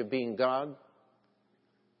advantage of being God.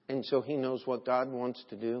 And so He knows what God wants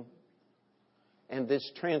to do. And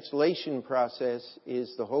this translation process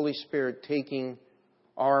is the Holy Spirit taking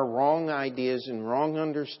our wrong ideas and wrong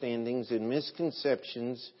understandings and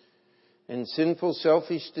misconceptions and sinful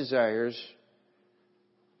selfish desires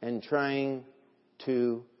and transforming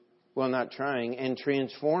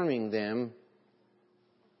them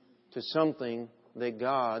to something that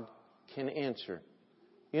God can answer.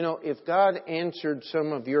 You know, if God answered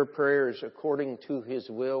some of your prayers according to His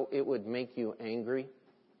will, it would make you angry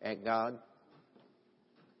at God.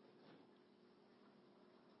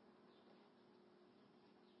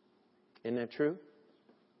 Isn't that true?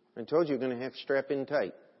 I told you you're going to have to strap in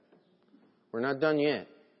tight. We're not done yet.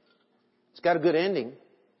 It's got a good ending.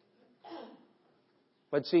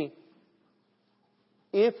 But see,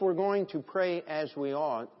 if we're going to pray as we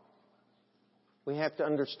ought, we have to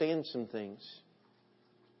understand some things.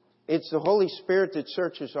 It's the Holy Spirit that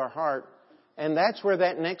searches our heart. And that's where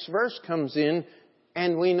that next verse comes in.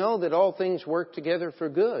 And we know that all things work together for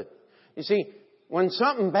good. You see, when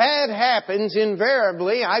something bad happens,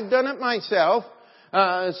 invariably, I've done it myself,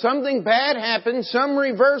 something bad happens, some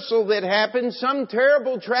reversal that happens, some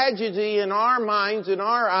terrible tragedy in our minds, in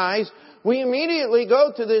our eyes, we immediately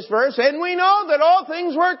go to this verse and we know that all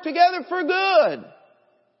things work together for good.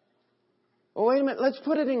 Well, wait a minute, let's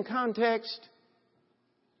put it in context.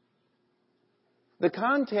 The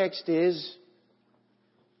context is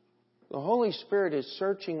the Holy Spirit is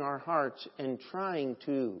searching our hearts and trying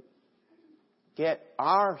to get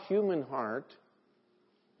our human heart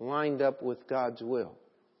lined up with God's will.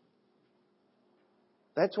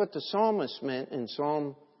 That's what the psalmist meant in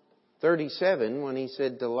Psalm 37 when he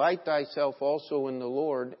said, "Delight thyself also in the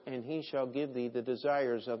Lord, and He shall give thee the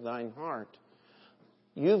desires of thine heart."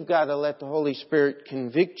 You've got to let the Holy Spirit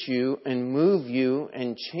convict you and move you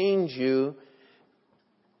and change you.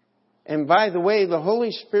 And by the way, the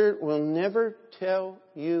Holy Spirit will never tell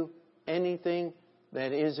you anything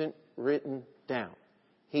that isn't written down.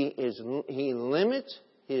 He limits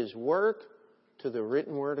His work to the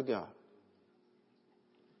written Word of God.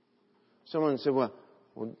 Someone said, well,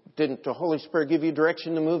 didn't the Holy Spirit give you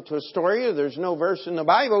direction to move to Astoria? There's no verse in the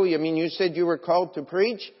Bible. I mean, you said you were called to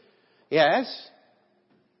preach. Yes.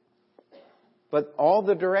 But all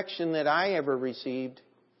the direction that I ever received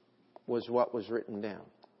was what was written down.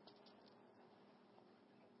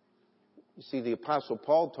 You see, the Apostle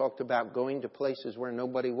Paul talked about going to places where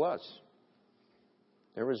nobody was.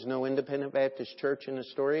 There was no Independent Baptist Church in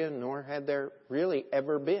Astoria, nor had there really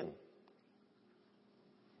ever been.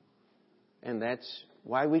 And that's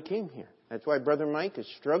why we came here. That's why Brother Mike is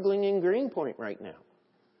struggling in Greenpoint right now.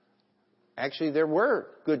 Actually, there were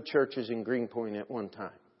good churches in Greenpoint at one time.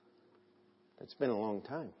 It's been a long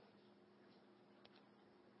time.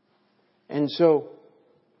 And so,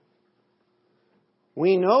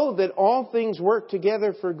 we know that all things work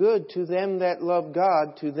together for good to them that love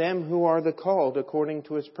God, to them who are the called according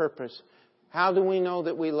to His purpose. How do we know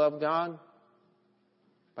that we love God?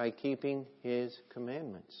 By keeping His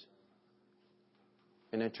commandments.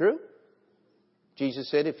 Isn't that true? Jesus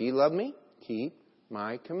said, if you love me, keep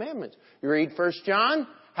my commandments. You read 1 John,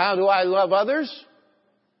 how do I love others?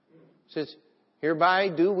 It says, hereby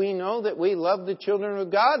do we know that we love the children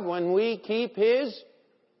of God when we keep His.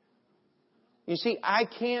 You see, I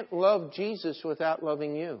can't love Jesus without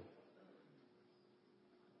loving you.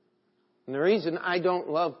 And the reason I don't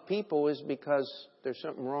love people is because there's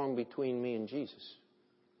something wrong between me and Jesus.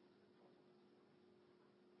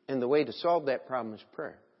 And the way to solve that problem is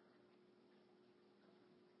prayer.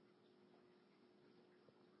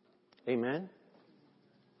 Amen?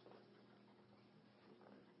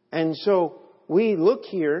 And so we look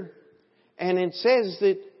here, and it says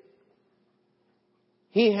that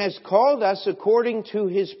He has called us according to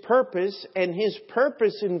His purpose, and His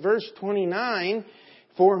purpose in verse 29,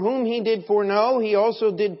 for whom He did foreknow, He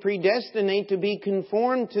also did predestinate to be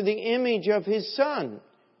conformed to the image of His Son.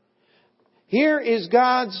 Here is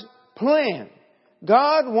God's plan.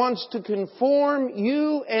 God wants to conform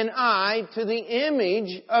you and I to the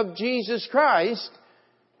image of Jesus Christ.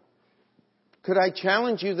 Could I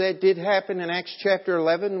challenge you that did happen in Acts chapter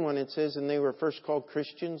 11 when it says, and they were first called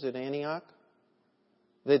Christians at Antioch?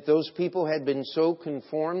 That those people had been so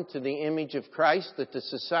conformed to the image of Christ that the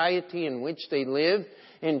society in which they lived,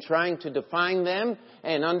 in trying to define them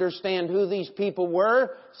and understand who these people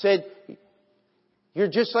were, said, you're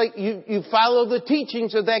just like, you follow the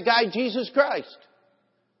teachings of that guy, Jesus Christ.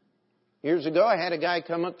 Years ago, I had a guy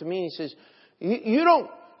come up to me and he says, you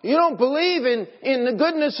don't believe in the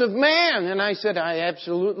goodness of man. And I said, I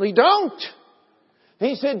absolutely don't.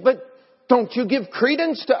 He said, but don't you give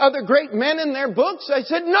credence to other great men in their books? I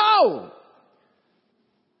said, no.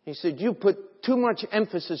 He said, you put too much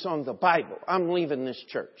emphasis on the Bible. I'm leaving this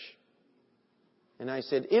church. And I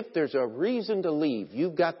said, if there's a reason to leave,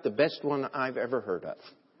 you've got the best one I've ever heard of.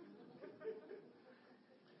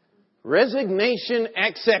 Resignation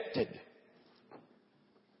accepted.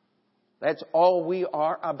 That's all we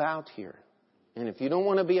are about here. And if you don't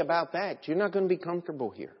want to be about that, you're not going to be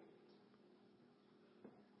comfortable here.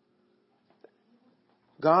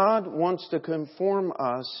 God wants to conform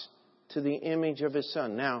us to the image of His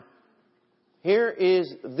Son. Now, here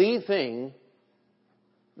is the thing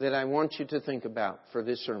that I want you to think about for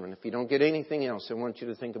this sermon. If you don't get anything else, I want you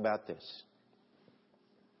to think about this.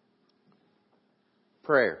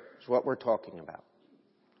 Prayer is what we're talking about.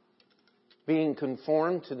 Being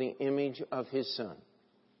conformed to the image of His Son.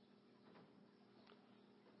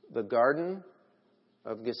 The Garden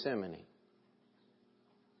of Gethsemane.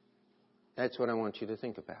 That's what I want you to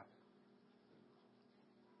think about.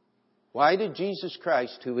 Why did Jesus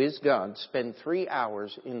Christ, who is God, spend 3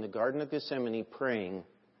 hours in the Garden of Gethsemane praying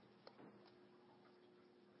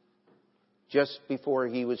just before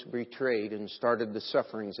He was betrayed and started the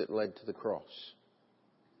sufferings that led to the cross?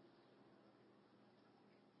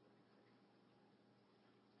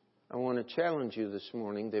 I want to challenge you this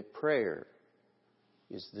morning that prayer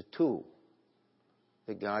is the tool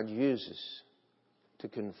that God uses to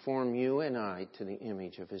conform you and I to the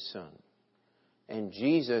image of His Son. And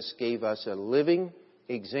Jesus gave us a living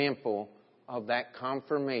example of that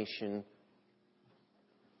confirmation.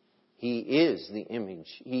 He is the image.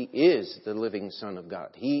 He is the living Son of God.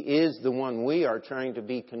 He is the one we are trying to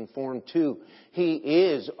be conformed to. He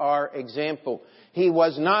is our example. He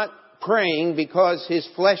was not praying because His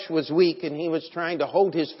flesh was weak and He was trying to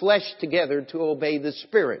hold His flesh together to obey the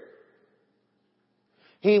Spirit.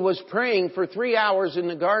 He was praying for 3 hours in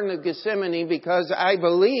the Garden of Gethsemane because I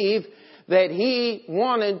believe that He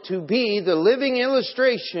wanted to be the living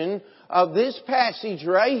illustration of this passage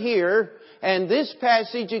right here. And this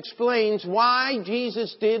passage explains why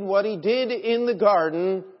Jesus did what He did in the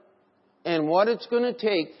garden and what it's going to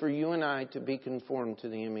take for you and I to be conformed to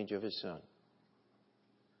the image of His Son.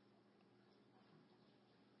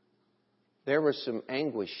 There was some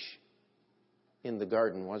anguish in the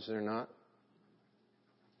garden, was there not?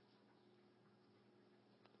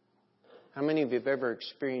 How many of you have ever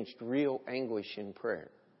experienced real anguish in prayer?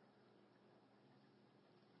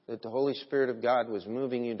 That the Holy Spirit of God was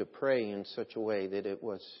moving you to pray in such a way that it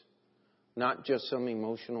was not just some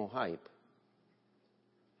emotional hype,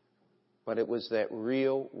 but it was that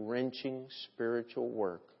real, wrenching spiritual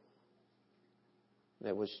work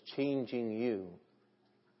that was changing you,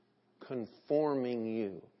 conforming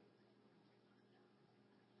you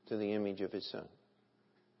to the image of His Son.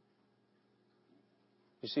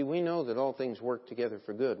 You see, we know that all things work together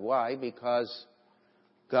for good. Why? Because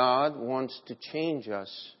God wants to change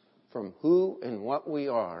us from who and what we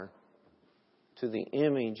are to the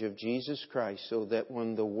image of Jesus Christ, so that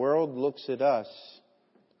when the world looks at us,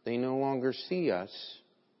 they no longer see us,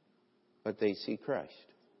 but they see Christ.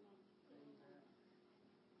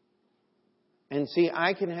 And see,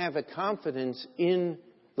 I can have a confidence in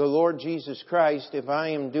the Lord Jesus Christ if I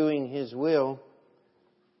am doing His will,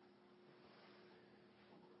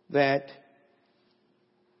 that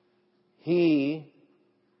He,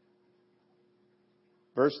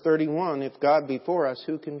 verse 31, if God be for us,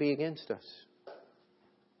 who can be against us?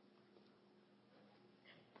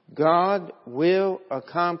 God will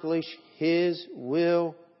accomplish His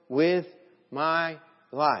will with my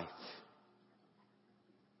life.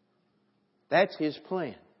 That's His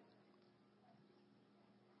plan.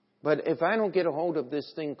 But if I don't get a hold of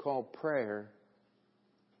this thing called prayer,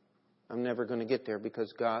 I'm never going to get there,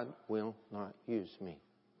 because God will not use me.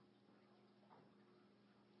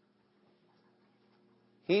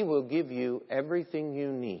 He will give you everything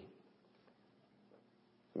you need.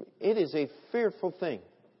 It is a fearful thing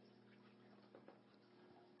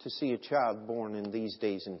to see a child born in these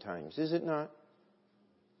days and times, is it not?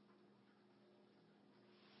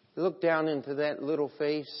 Look down into that little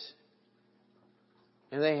face,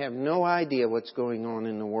 and they have no idea what's going on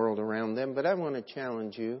in the world around them. But I want to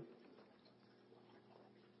challenge you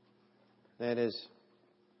that as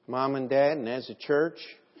mom and dad and as a church,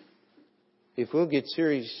 if we'll get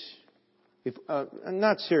serious,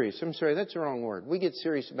 not serious, I'm sorry, that's the wrong word. We get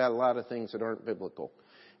serious about a lot of things that aren't biblical.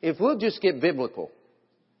 If we'll just get biblical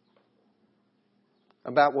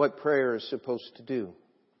about what prayer is supposed to do,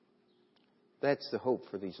 that's the hope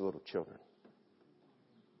for these little children.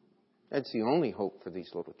 That's the only hope for these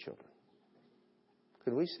little children.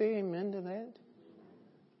 Could we say amen to that?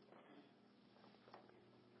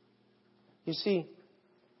 You see,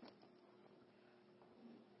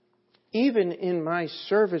 even in my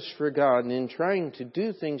service for God and in trying to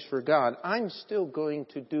do things for God, I'm still going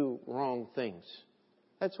to do wrong things.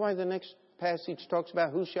 That's why the next passage talks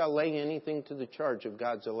about who shall lay anything to the charge of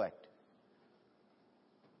God's elect.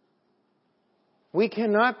 We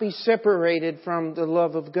cannot be separated from the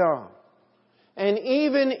love of God. And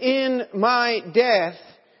even in my death,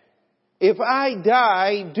 if I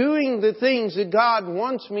die doing the things that God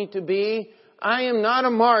wants me to be, I am not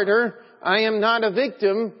a martyr. I am not a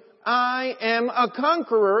victim. I am a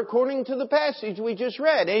conqueror according to the passage we just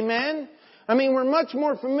read. Amen? I mean, we're much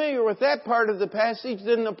more familiar with that part of the passage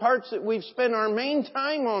than the parts that we've spent our main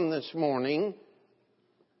time on this morning.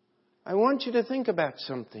 I want you to think about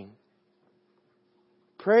something.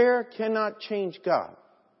 Prayer cannot change God,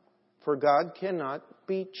 for God cannot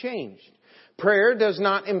be changed. Prayer does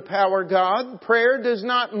not empower God. Prayer does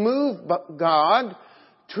not move God.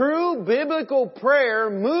 True biblical prayer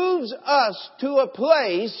moves us to a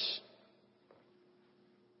place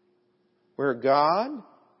where God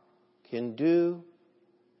can do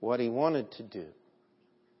what He wanted to do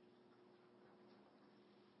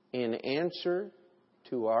in answer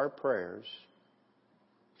to our prayers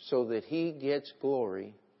so that He gets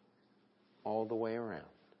glory all the way around.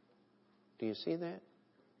 Do you see that?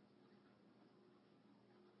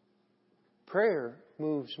 Prayer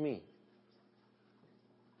moves me.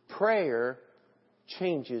 Prayer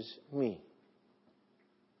changes me.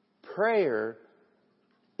 Prayer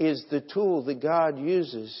is the tool that God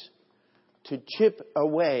uses to chip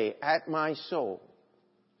away at my soul,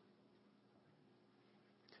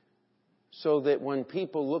 so that when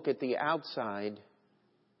people look at the outside,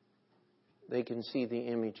 they can see the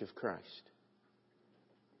image of Christ.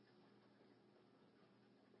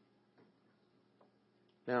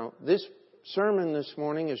 Now, this sermon this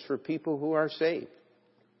morning is for people who are saved.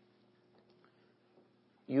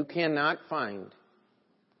 You cannot find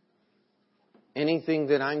anything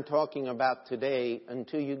that I'm talking about today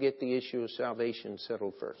until you get the issue of salvation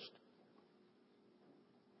settled first.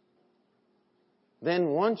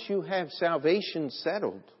 Then once you have salvation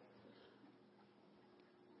settled,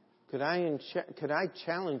 could I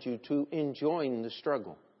challenge you to enjoin the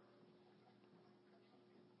struggle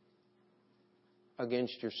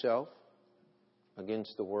against yourself,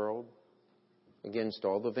 against the world, against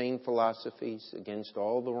all the vain philosophies, against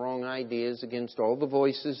all the wrong ideas, against all the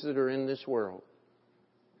voices that are in this world.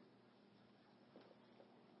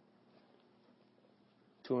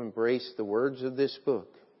 To embrace the words of this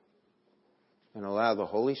book and allow the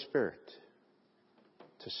Holy Spirit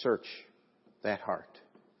to search that heart.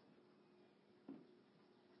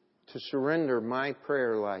 To surrender my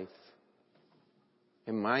prayer life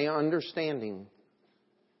and my understanding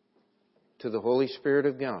to the Holy Spirit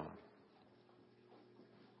of God.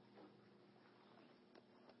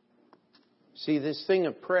 See, this thing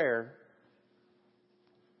of prayer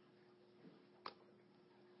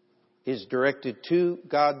is directed to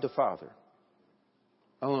God the Father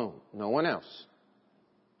alone, no one else.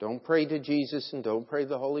 Don't pray to Jesus and don't pray to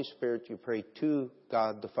the Holy Spirit. You pray to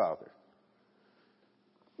God the Father.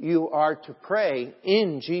 You are to pray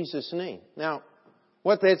in Jesus' name. Now,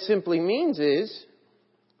 what that simply means is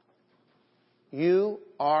you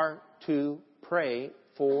are to pray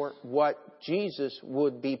for what Jesus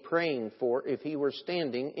would be praying for if He were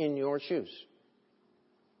standing in your shoes.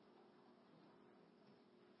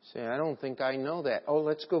 Say, I don't think I know that. Oh,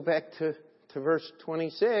 let's go back to verse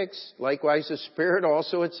 26. Likewise, the Spirit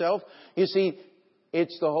also itself. You see,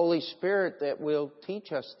 it's the Holy Spirit that will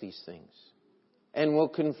teach us these things and will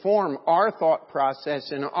conform our thought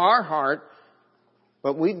process in our heart.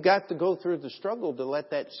 But we've got to go through the struggle to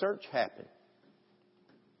let that search happen.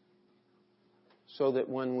 So that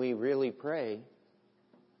when we really pray,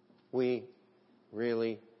 we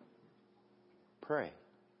really pray.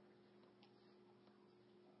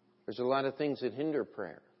 There's a lot of things that hinder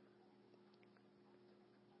prayer.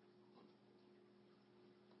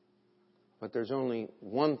 But there's only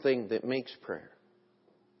one thing that makes prayer.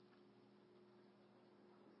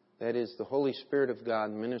 That is the Holy Spirit of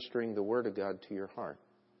God ministering the Word of God to your heart.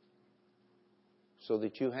 So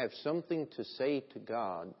that you have something to say to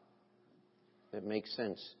God that makes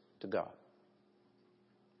sense to God.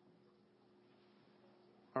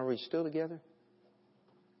 Are we still together?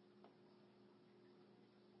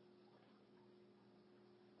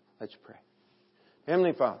 Let's pray.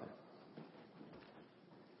 Heavenly Father,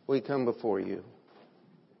 we come before You.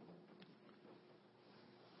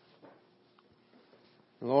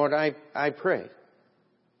 Lord, I pray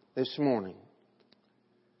this morning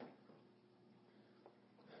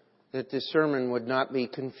that this sermon would not be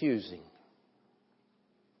confusing.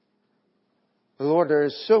 Lord, there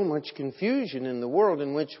is so much confusion in the world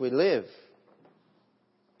in which we live.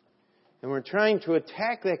 And we're trying to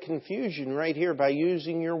attack that confusion right here by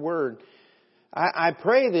using Your Word. I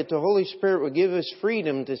pray that the Holy Spirit would give us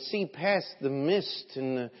freedom to see past the mist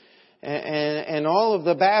and all of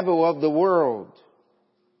the babble of the world.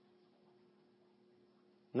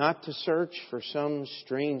 Not to search for some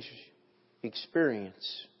strange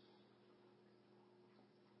experience,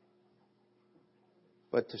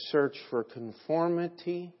 but to search for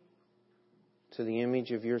conformity to the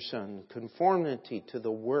image of your Son, conformity to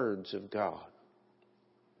the words of God.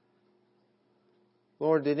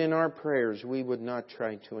 Lord, that in our prayers we would not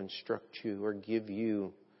try to instruct you or give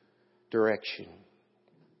you direction.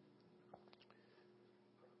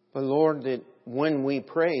 But Lord, that when we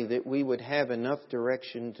pray, that we would have enough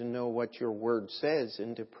direction to know what your Word says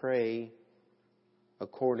and to pray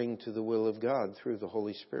according to the will of God through the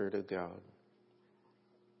Holy Spirit of God.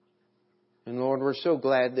 And Lord, we're so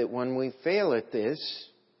glad that when we fail at this,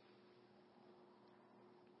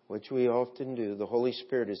 which we often do, the Holy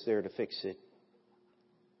Spirit is there to fix it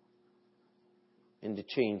and to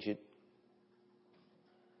change it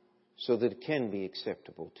so that it can be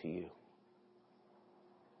acceptable to you.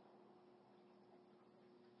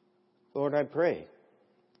 Lord, I pray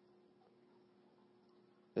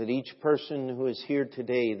that each person who is here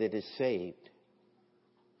today that is saved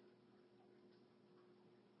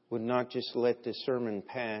would not just let the sermon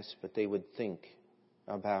pass, but they would think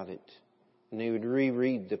about it. And they would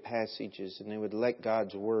reread the passages, and they would let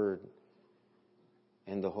God's Word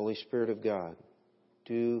and the Holy Spirit of God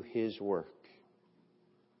do His work.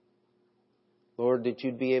 Lord, that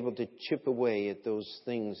you'd be able to chip away at those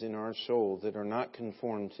things in our soul that are not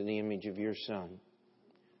conformed to the image of your Son.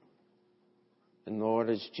 And Lord,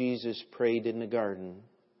 as Jesus prayed in the garden,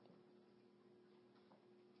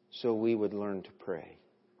 so we would learn to pray.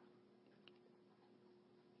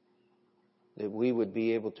 That we would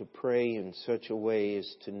be able to pray in such a way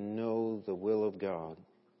as to know the will of God.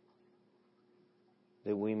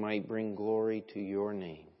 That we might bring glory to your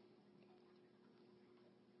name.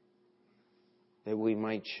 That we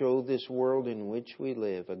might show this world in which we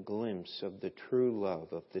live a glimpse of the true love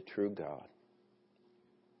of the true God.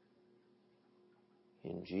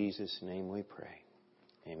 In Jesus' name we pray.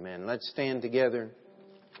 Amen. Let's stand together.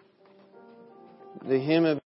 The hymn of